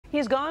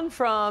He's gone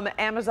from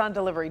Amazon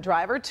delivery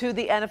driver to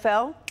the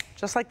NFL,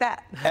 just like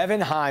that. Evan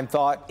Heim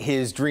thought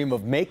his dream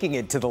of making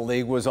it to the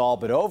league was all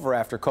but over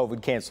after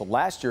COVID canceled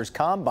last year's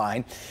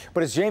combine.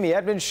 But as Jamie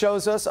Edmonds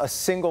shows us, a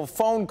single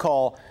phone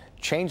call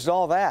changed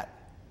all that.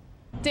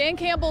 Dan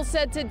Campbell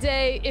said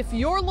today, if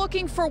you're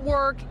looking for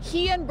work,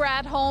 he and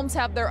Brad Holmes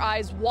have their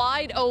eyes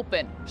wide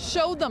open.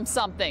 Show them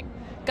something.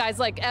 Guys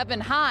like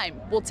Evan Heim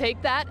will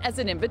take that as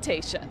an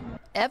invitation.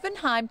 Evan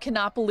Heim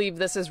cannot believe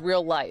this is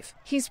real life.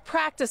 He's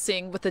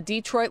practicing with the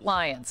Detroit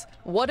Lions.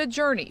 What a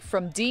journey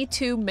from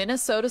D2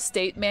 Minnesota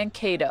State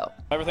Mankato.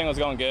 Everything was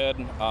going good.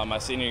 My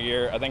senior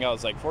year, I think I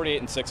was like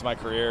 48-6 in my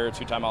career,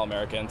 two-time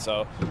All-American.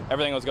 So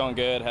everything was going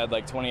good. Had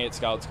like 28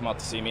 scouts come out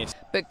to see me.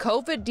 But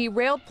COVID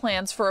derailed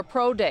plans for a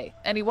pro day,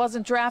 and he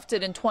wasn't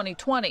drafted in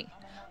 2020.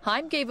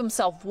 Heim gave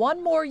himself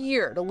one more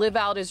year to live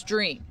out his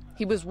dream.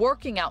 He was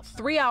working out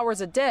 3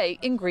 hours a day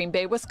in Green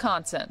Bay,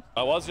 Wisconsin.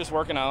 I was just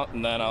working out,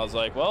 and then I was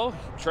like, well,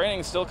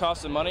 training still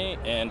costing money,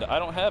 and I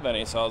don't have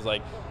any. So I was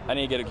like, I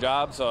need to get a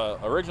job. So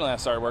originally I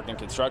started working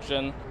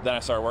construction. Then I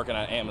started working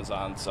on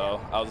Amazon.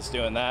 So I was just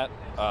doing that,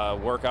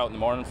 work out in the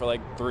morning for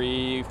like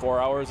 3-4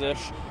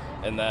 hours-ish,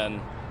 and then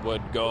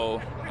would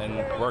go and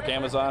work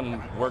Amazon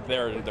and work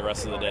there the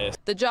rest of the day.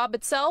 The job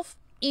itself?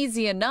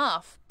 Easy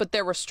enough, but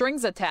there were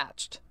strings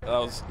attached. I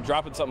was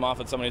dropping something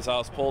off at somebody's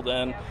house, pulled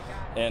in,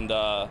 and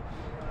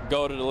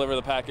go to deliver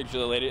the package to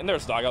the lady, and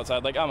there's a dog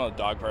outside. Like, I'm a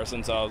dog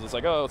person, so I was just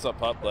like, oh, what's up,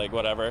 pup? Like,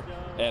 whatever.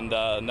 And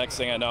next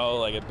thing I know,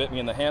 like, it bit me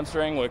in the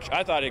hamstring, which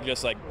I thought it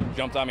just like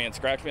jumped on me and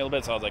scratched me a little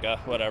bit, so I was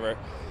like, whatever.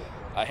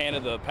 I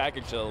handed the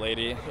package to the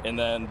lady, and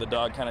then the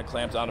dog kind of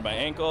clamped onto my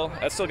ankle.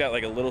 I still got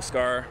like a little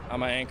scar on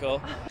my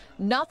ankle.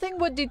 Nothing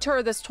would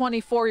deter this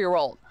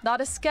 24-year-old, not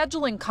a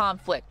scheduling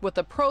conflict with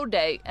a pro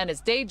day and his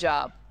day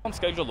job. I'm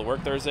scheduled to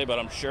work Thursday, but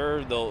I'm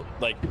sure they'll,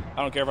 like,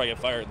 I don't care if I get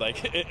fired,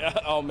 like,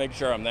 I'll make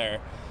sure I'm there.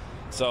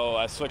 So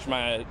I switched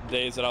my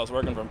days that I was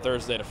working from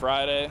Thursday to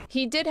Friday.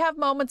 He did have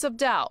moments of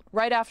doubt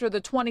right after the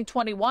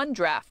 2021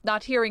 draft,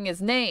 not hearing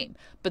his name,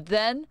 but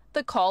then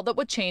the call that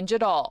would change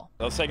it all.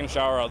 I was taking a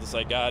shower, I was just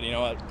like, God, you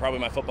know what, probably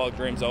my football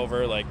dream's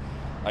over. Like,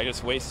 I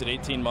just wasted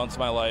 18 months of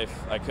my life.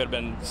 I could have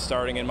been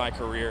starting in my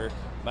career.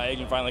 My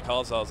agent finally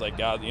called, so I was like,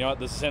 God, you know what,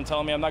 this is him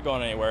telling me I'm not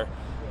going anywhere.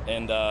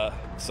 And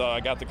so I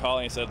got the call,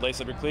 and he said, lace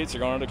up your cleats,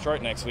 you're going to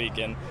Detroit next week.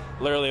 And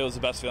literally, it was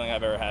the best feeling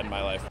I've ever had in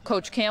my life.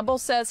 Coach Campbell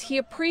says he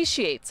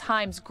appreciates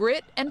Heim's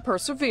grit and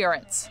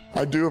perseverance.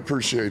 I do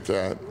appreciate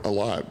that a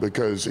lot,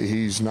 because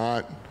he's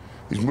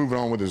moving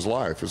on with his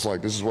life. It's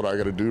like, this is what I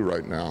got to do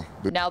right now.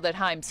 Now that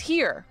Heim's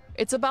here,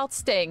 it's about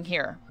staying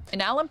here. In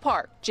Allen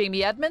Park,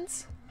 Jamie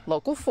Edmonds,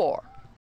 Local 4.